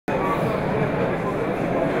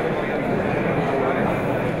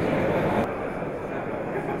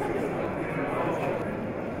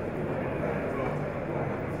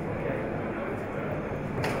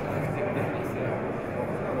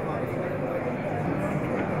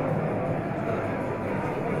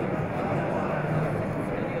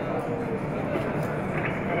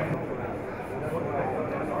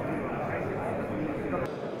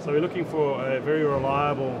So we're looking for a very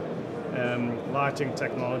reliable lighting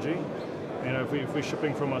technology. You know, if we're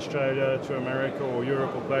shipping from Australia to America or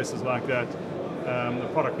Europe or places like that, the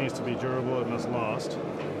product needs to be durable, it must last.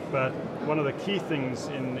 But one of the key things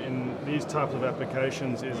in these types of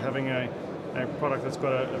applications is having a product that's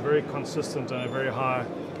got a very consistent and a very high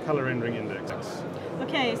color rendering index.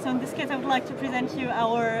 Okay, so in this case I would like to present you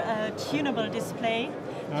our tunable display.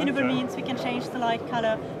 Tunable means we can change the light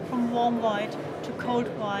color from warm white to cold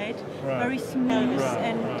white, very smooth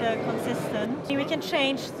and consistent. We can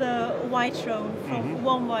change the white tone from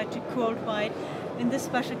warm white to cold white. In this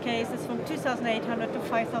special case, it's from 2800 to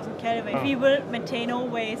 5000 Kelvin. We will maintain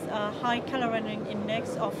always a high color rendering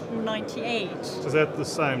index of 98. So is that the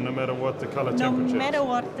same no matter what the color temperature is? No matter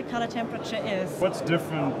what the color temperature is. What's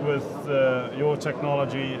different with your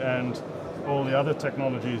technology and all the other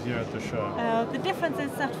technologies here at the show? The difference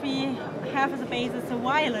is that we have as a basis a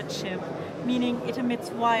violet chip, meaning it emits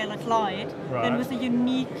violet light. Then with a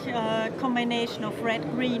unique combination of red,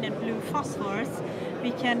 green and blue phosphors,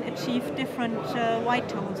 we can achieve different white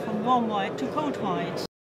tones from warm white to cold white.